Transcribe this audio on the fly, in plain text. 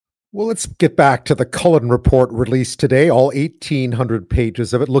Well, let's get back to the Cullen report released today, all 1,800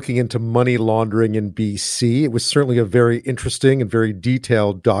 pages of it, looking into money laundering in BC. It was certainly a very interesting and very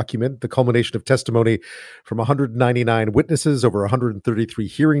detailed document, the culmination of testimony from 199 witnesses over 133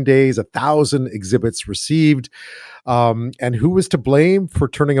 hearing days, 1,000 exhibits received. And who was to blame for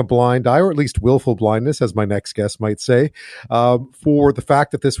turning a blind eye, or at least willful blindness, as my next guest might say, for the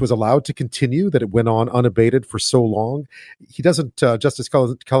fact that this was allowed to continue, that it went on unabated for so long. He doesn't, Justice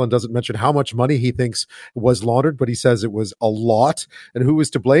Cullen doesn't mention how much money he thinks was laundered, but he says it was a lot. And who was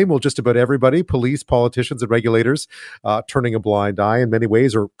to blame? Well, just about everybody, police, politicians, and regulators, turning a blind eye in many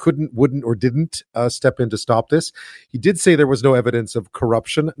ways, or couldn't, wouldn't, or didn't step in to stop this. He did say there was no evidence of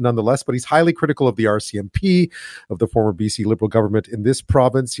corruption nonetheless, but he's highly critical of the RCMP, of the former BC Liberal government in this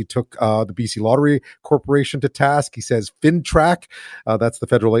province. He took the BC Lottery Corporation to task. He says FinTrack, that's the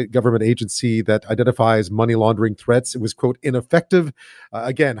federal government agency that identifies money laundering threats, it was, quote, ineffective.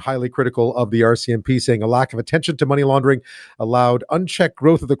 Again, highly critical of the RCMP, saying a lack of attention to money laundering allowed unchecked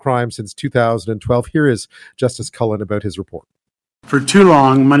growth of the crime since 2012. Here is Justice Cullen about his report. For too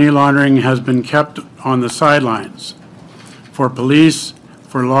long, money laundering has been kept on the sidelines for police,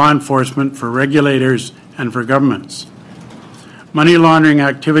 for law enforcement, for regulators, and for governments. Money laundering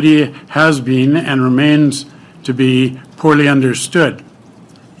activity has been and remains to be poorly understood,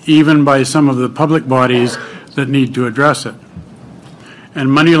 even by some of the public bodies that need to address it.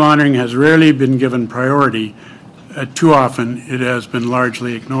 And money laundering has rarely been given priority. Too often, it has been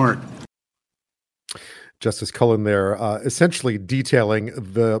largely ignored. Justice Cullen there, essentially detailing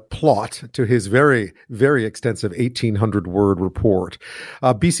the plot to his very, very extensive 1,800-word report.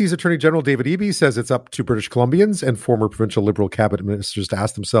 BC's Attorney General David Eby says it's up to British Columbians and former provincial Liberal cabinet ministers to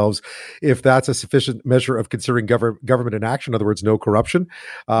ask themselves if that's a sufficient measure of considering government inaction, in other words, no corruption.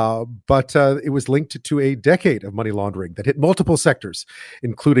 But it was linked to a decade of money laundering that hit multiple sectors,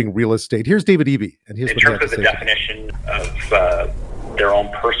 including real estate. Here's David Eby. And here's in terms of the definition of their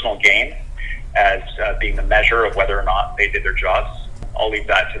own personal gain, as being the measure of whether or not they did their jobs. I'll leave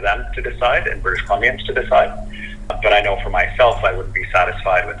that to them to decide and British Columbians to decide. But I know for myself, I wouldn't be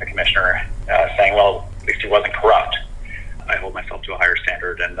satisfied with the commissioner saying, well, at least he wasn't corrupt. I hold myself to a higher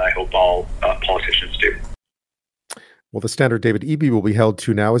standard, and I hope all politicians do. Well, the standard David Eby will be held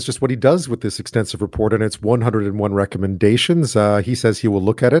to now is just what he does with this extensive report and its 101 recommendations. He says he will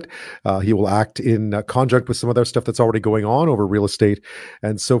look at it. He will act in conjunct with some other stuff that's already going on over real estate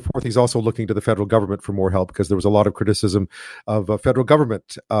and so forth. He's also looking to the federal government for more help because there was a lot of criticism of federal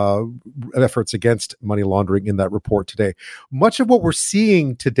government efforts against money laundering in that report today. Much of what we're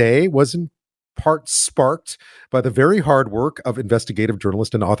seeing today wasn't part sparked by the very hard work of investigative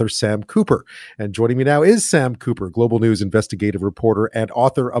journalist and author Sam Cooper. And joining me now is Sam Cooper, Global News investigative reporter and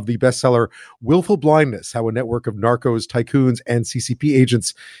author of the bestseller Wilful Blindness, How a Network of Narcos, Tycoons, and CCP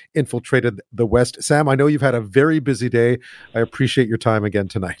Agents Infiltrated the West. Sam, I know you've had a very busy day. I appreciate your time again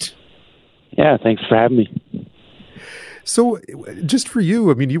tonight. Yeah, thanks for having me. So just for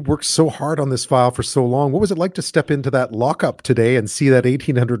you, I mean, you worked so hard on this file for so long. What was it like to step into that lockup today and see that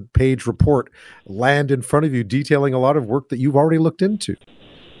 1,800-page report land in front of you, detailing a lot of work that you've already looked into?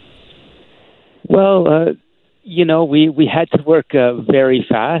 Well, we had to work very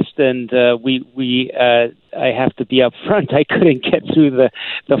fast, and I have to be upfront. I couldn't get through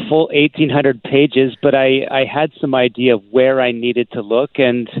the full 1,800 pages, but I had some idea of where I needed to look.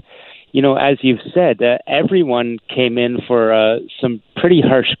 And as you've said, everyone came in for some pretty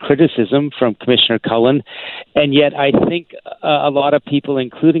harsh criticism from Commissioner Cullen. And yet I think a lot of people,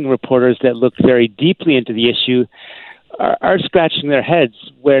 including reporters that looked very deeply into the issue, are scratching their heads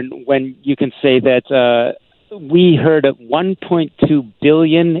when you can say that we heard of $1.2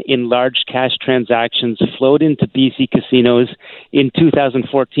 billion in large cash transactions flowed into BC casinos in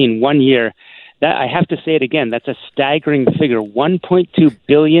 2014, 1 year. That, I have to say it again, that's a staggering figure, $1.2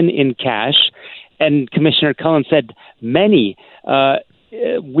 billion in cash. And Commissioner Cullen said many,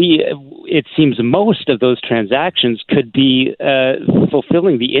 it seems most of those transactions could be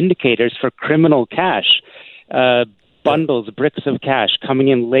fulfilling the indicators for criminal cash, bundles, bricks of cash coming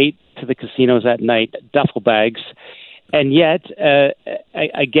in late to the casinos at night, duffel bags. And yet,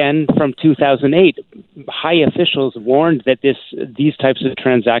 again, from 2008, high officials warned that these types of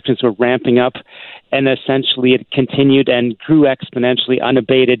transactions were ramping up, and essentially it continued and grew exponentially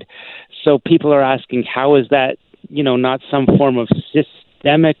unabated. So people are asking, how is that, not some form of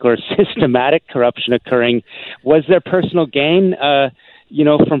systemic or systematic corruption occurring? Was there personal gain,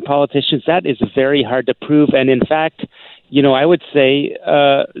 from politicians? That is very hard to prove. And in fact, I would say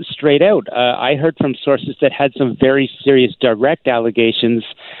straight out, I heard from sources that had some very serious direct allegations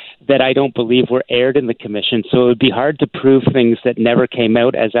that I don't believe were aired in the commission. So it would be hard to prove things that never came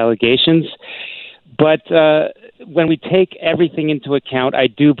out as allegations. But when we take everything into account, I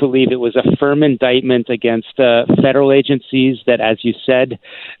do believe it was a firm indictment against federal agencies that, as you said,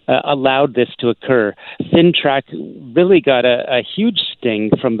 allowed this to occur. FinTrack really got a huge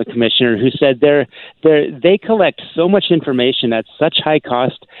sting from the commissioner, who said they collect so much information at such high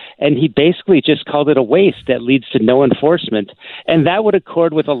cost, and he basically just called it a waste that leads to no enforcement. And that would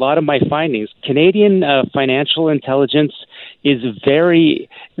accord with a lot of my findings. Canadian financial intelligence is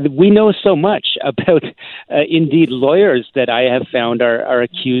we know so much about, indeed, lawyers that I have found are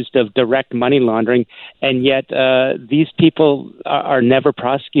accused of direct money laundering, and yet these people are never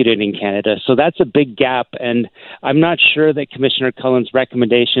prosecuted in Canada. So that's a big gap, and I'm not sure that Commissioner Cullen's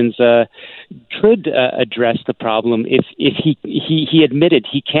recommendations could address the problem. If he admitted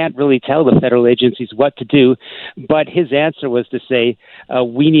he can't really tell the federal agencies what to do, but his answer was to say,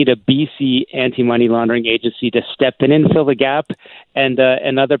 we need a BC anti-money laundering agency to step in and fill the gap. And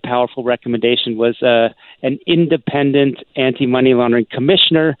another powerful recommendation was an independent anti-money laundering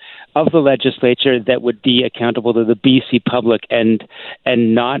commissioner of the legislature that would be accountable to the BC public and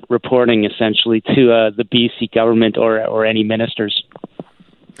not reporting essentially to the BC government or any ministers.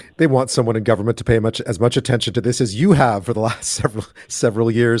 They want someone in government to pay as much attention to this as you have for the last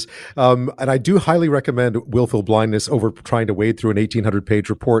several years. And I do highly recommend Wilful Blindness over trying to wade through an 1,800-page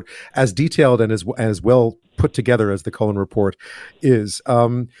report, as detailed and as well put together as the Cullen report is.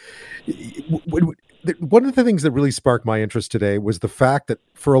 One of the things that really sparked my interest today was the fact that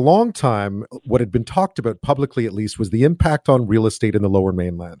for a long time, what had been talked about publicly, at least, was the impact on real estate in the Lower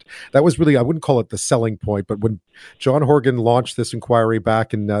Mainland. That was really, I wouldn't call it the selling point, but when John Horgan launched this inquiry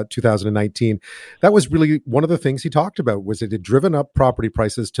back in 2019, that was really one of the things he talked about, was it had driven up property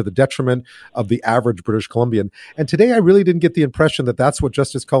prices to the detriment of the average British Columbian. And today I really didn't get the impression that that's what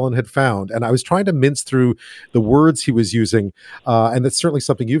Justice Cullen had found. And I was trying to mince through the words he was using, and that's certainly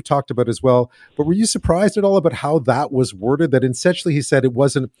something you've talked about as well. But were you surprised at all about how that was worded? That essentially he said it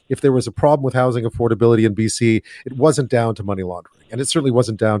wasn't, if there was a problem with housing affordability in BC, it wasn't down to money laundering, and it certainly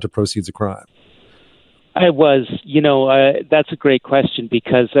wasn't down to proceeds of crime. I was, that's a great question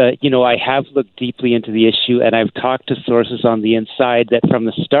because, I have looked deeply into the issue, and I've talked to sources on the inside that from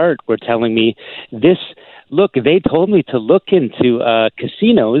the start were telling me this. Look, they told me to look into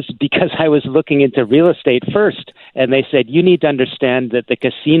casinos because I was looking into real estate first. And they said, you need to understand that the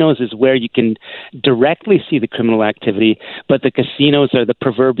casinos is where you can directly see the criminal activity, but the casinos are the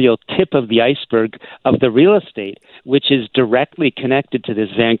proverbial tip of the iceberg of the real estate, which is directly connected to this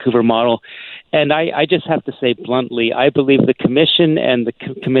Vancouver model. And I just have to say bluntly, I believe the Commission and the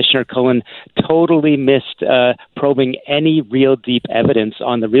Commissioner Cullen totally missed probing any real deep evidence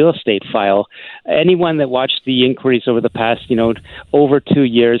on the real estate file. Anyone that watched the inquiries over the past, over 2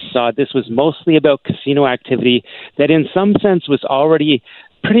 years saw this was mostly about casino activity that in some sense was already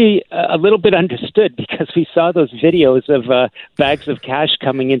a little bit understood because we saw those videos of bags of cash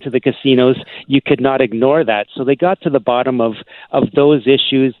coming into the casinos. You could not ignore that. So they got to the bottom of those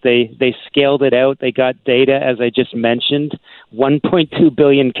issues. They scaled it out. They got data, as I just mentioned, 1.2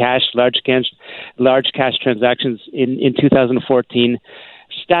 billion large cash transactions in 2014.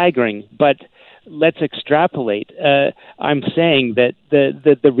 Staggering, but let's extrapolate. I'm saying that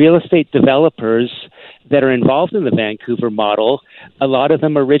the real estate developers that are involved in the Vancouver model, a lot of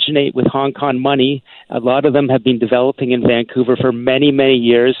them originate with Hong Kong money. A lot of them have been developing in Vancouver for many, many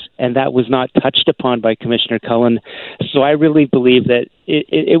years, and that was not touched upon by Commissioner Cullen. So I really believe that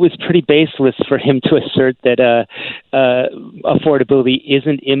it was pretty baseless for him to assert that affordability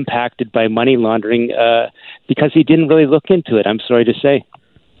isn't impacted by money laundering because he didn't really look into it, I'm sorry to say.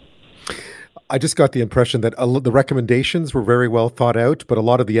 I just got the impression that the recommendations were very well thought out, but a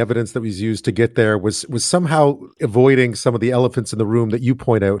lot of the evidence that was used to get there was somehow avoiding some of the elephants in the room that you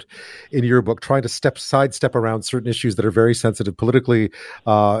point out in your book, trying to sidestep around certain issues that are very sensitive politically,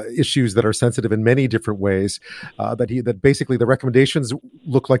 issues that are sensitive in many different ways. That basically the recommendations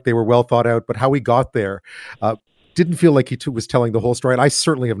look like they were well thought out, but how he got there didn't feel like he was telling the whole story. And I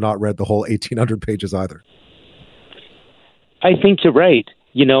certainly have not read the whole 1,800 pages either. I think you're right.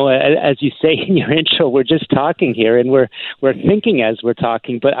 As you say in your intro, we're just talking here and we're thinking as we're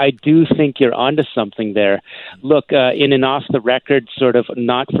talking, but I do think you're onto something there. Look, in an off-the-record sort of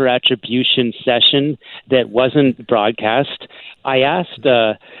not-for-attribution session that wasn't broadcast, I asked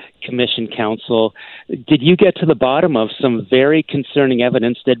Commission counsel, did you get to the bottom of some very concerning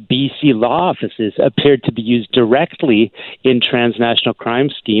evidence that BC law offices appeared to be used directly in transnational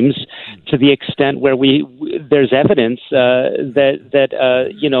crime schemes to the extent where there's evidence that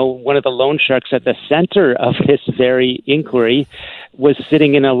one of the loan sharks at the center of this very inquiry was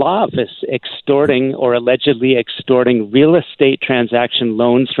sitting in a law office extorting or allegedly extorting real estate transaction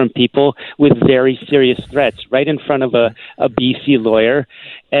loans from people with very serious threats right in front of a BC lawyer.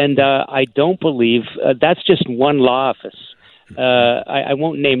 And I don't believe that's just one law office. I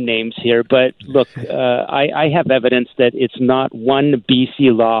won't name names here, but look, I have evidence that it's not one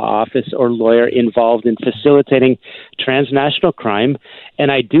BC law office or lawyer involved in facilitating transnational crime.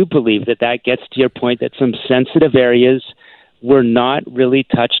 And I do believe that that gets to your point that some sensitive areas were not really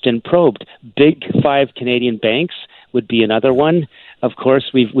touched and probed. Big five Canadian banks would be another one. Of course,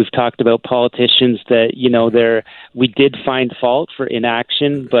 we've talked about politicians that, we did find fault for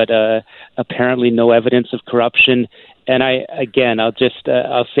inaction, but apparently no evidence of corruption. And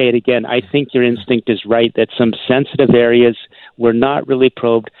I'll say it again. I think your instinct is right that some sensitive areas were not really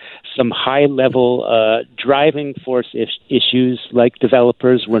probed. Some high-level driving force issues like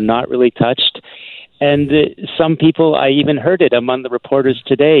developers were not really touched. And some people, I even heard it among the reporters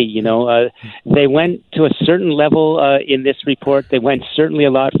today, they went to a certain level in this report. They went certainly a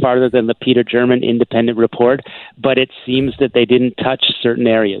lot farther than the Peter German independent report, but it seems that they didn't touch certain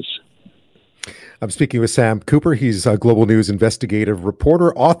areas. I'm speaking with Sam Cooper. He's a Global News investigative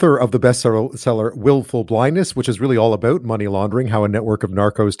reporter, author of the bestseller Wilful Blindness, which is really all about money laundering, how a network of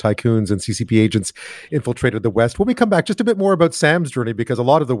narcos, tycoons, and CCP agents infiltrated the West. When we come back, just a bit more about Sam's journey, because a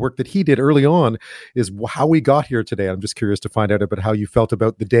lot of the work that he did early on is how we got here today. I'm just curious to find out about how you felt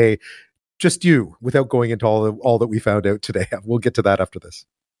about the day, just you, without going into all that we found out today. We'll get to that after this.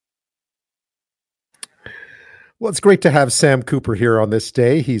 Well, it's great to have Sam Cooper here on this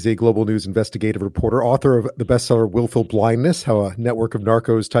day. He's a Global News investigative reporter, author of the bestseller Wilful Blindness, how a network of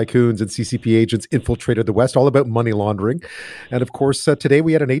narcos, tycoons, and CCP agents infiltrated the West, all about money laundering. And of course, today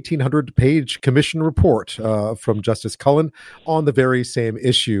we had an 1,800-page commission report from Justice Cullen on the very same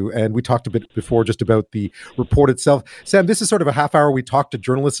issue. And we talked a bit before just about the report itself. Sam, this is sort of a half hour we talked to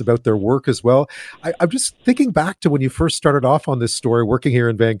journalists about their work as well. I'm just thinking back to when you first started off on this story, working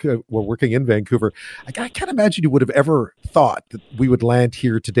in Vancouver. I can't imagine you would have ever thought that we would land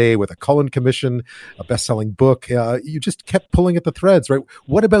here today with a Cullen Commission, a best-selling book. You just kept pulling at the threads, right?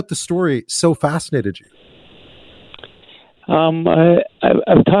 What about the story so fascinated you?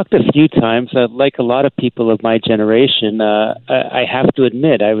 I've talked a few times. Like a lot of people of my generation, I have to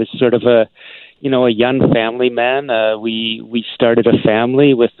admit, I was sort of a young family man. We started a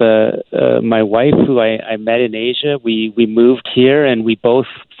family with my wife, who I met in Asia. We moved here, and we both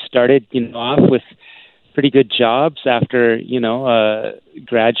started off with pretty good jobs after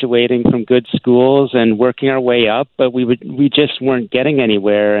graduating from good schools and working our way up, but we just weren't getting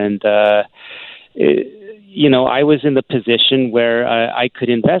anywhere. And I was in the position where I could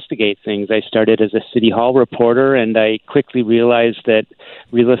investigate things. I started as a City Hall reporter, and I quickly realized that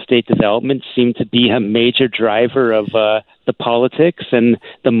real estate development seemed to be a major driver of the politics and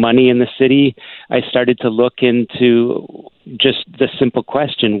the money in the city. I started to look into just the simple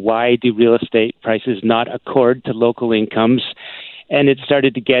question, why do real estate prices not accord to local incomes? And it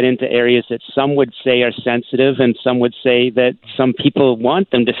started to get into areas that some would say are sensitive, and some would say that some people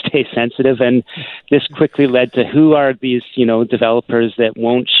want them to stay sensitive. And this quickly led to who are these, developers that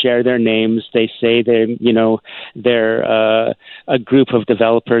won't share their names. They say they're a group of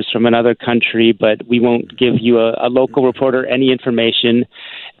developers from another country, but we won't give you a local reporter any information.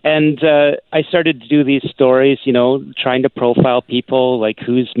 And I started to do these stories, trying to profile people, like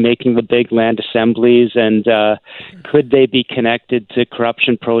who's making the big land assemblies, and could they be connected to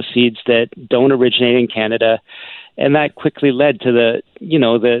corruption proceeds that don't originate in Canada. And that quickly led to the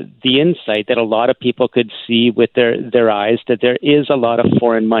insight that a lot of people could see with their eyes, that there is a lot of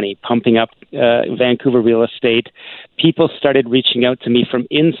foreign money pumping up Vancouver real estate. People started reaching out to me from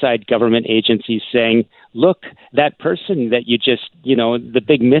inside government agencies saying, look, that person that you just, the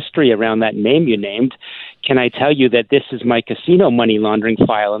big mystery around that name you named, can I tell you that this is my casino money laundering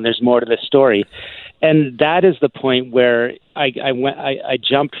file, and there's more to the story. And that is the point where I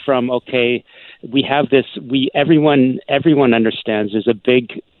jumped from, okay, we have this, everyone understands there's a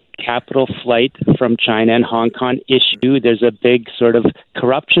big capital flight from China and Hong Kong issue. There's a big sort of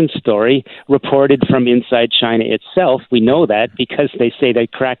corruption story reported from inside China itself. We know that because they say they're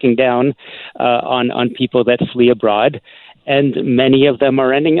cracking down on people that flee abroad, and many of them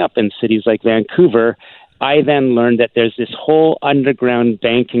are ending up in cities like Vancouver. I then learned that there's this whole underground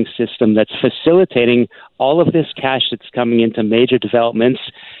banking system that's facilitating all of this cash that's coming into major developments,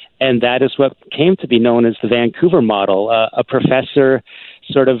 and that is what came to be known as the Vancouver model. A professor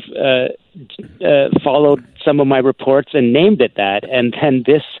sort of followed some of my reports and named it that, and then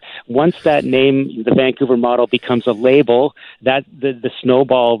once that name, the Vancouver model, becomes a label, that the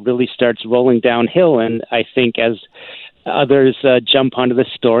snowball really starts rolling downhill. And I think as others jump onto the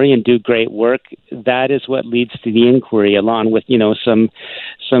story and do great work. That is what leads to the inquiry, along with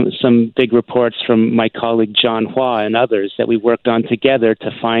some big reports from my colleague John Hua and others that we worked on together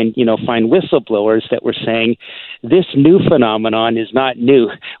to find whistleblowers that were saying this new phenomenon is not new.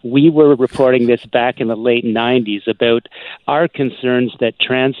 We were reporting this back in the late 90s about our concerns that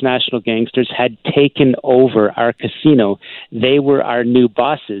transnational gangsters had taken over our casino. They were our new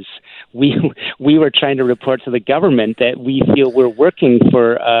bosses. We were trying to report to the government that we feel we're working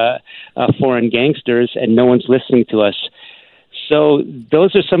for foreign gangsters and no one's listening to us. So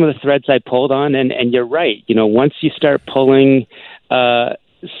those are some of the threads I pulled on, and you're right. Once you start pulling,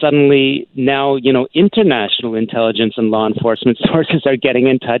 suddenly now, international intelligence and law enforcement sources are getting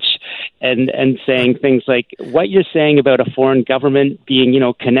in touch and saying things like, what you're saying about a foreign government being,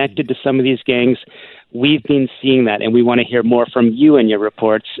 connected to some of these gangs, we've been seeing that, and we want to hear more from you in your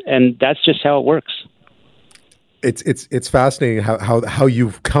reports, and that's just how it works. It's fascinating how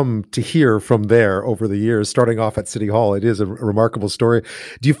you've come to hear from there over the years, starting off at City Hall. It is a remarkable story.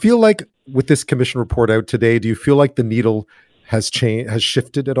 Do you feel like with this commission report out today, do you feel like the needle has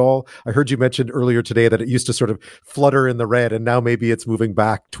shifted at all? I heard you mentioned earlier today that it used to sort of flutter in the red, and now maybe it's moving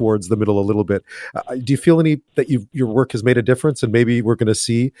back towards the middle a little bit. Do you feel that your work has made a difference, and maybe we're going to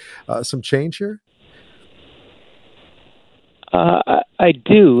see some change here? I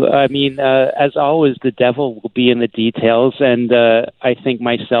do. I mean, as always, the devil will be in the details, and I think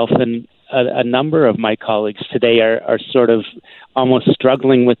myself and a number of my colleagues today are sort of almost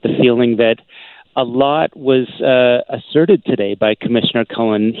struggling with the feeling that a lot was asserted today by Commissioner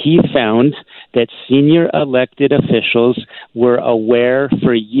Cullen. He found that senior elected officials were aware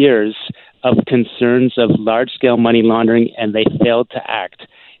for years of concerns of large-scale money laundering, and they failed to act.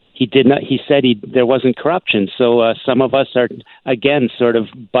 He did not. He said there wasn't corruption. So some of us are, again, sort of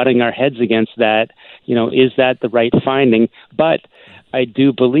butting our heads against that. Is that the right finding? But I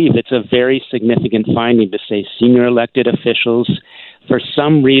do believe it's a very significant finding to say senior elected officials, for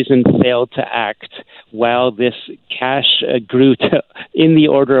some reason, failed to act while this cash grew to in the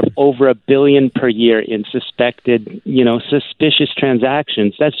order of over $1 billion per year in suspected, suspicious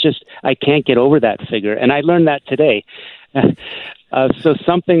transactions. That's just, I can't get over that figure. And I learned that today. So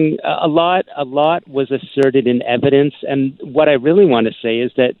a lot was asserted in evidence, and what I really want to say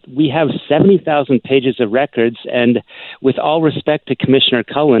is that we have 70,000 pages of records, and with all respect to Commissioner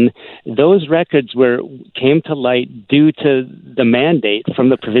Cullen, those records came to light due to the mandate from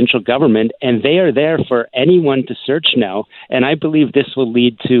the provincial government, and they are there for anyone to search now, and I believe this will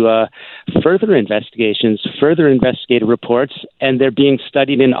lead to further investigations, further investigative reports, and they're being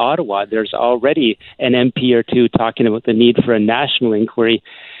studied in Ottawa. There's already an MP or two talking about the need for a national inquiry.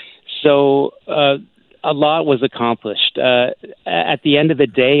 So a lot was accomplished. At the end of the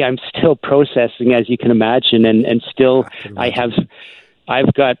day, I'm still processing, as you can imagine, and still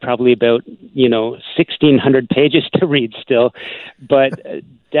I've got probably about 1,600 pages to read still, but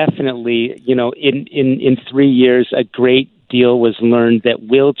definitely in 3 years a great deal was learned that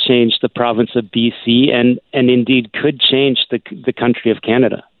will change the province of BC and indeed could change the country of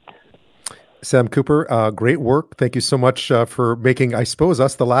Canada. Sam Cooper, great work. Thank you so much for making, I suppose,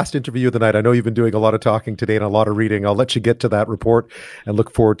 us the last interview of the night. I know you've been doing a lot of talking today and a lot of reading. I'll let you get to that report and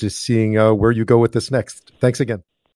look forward to seeing where you go with this next. Thanks again.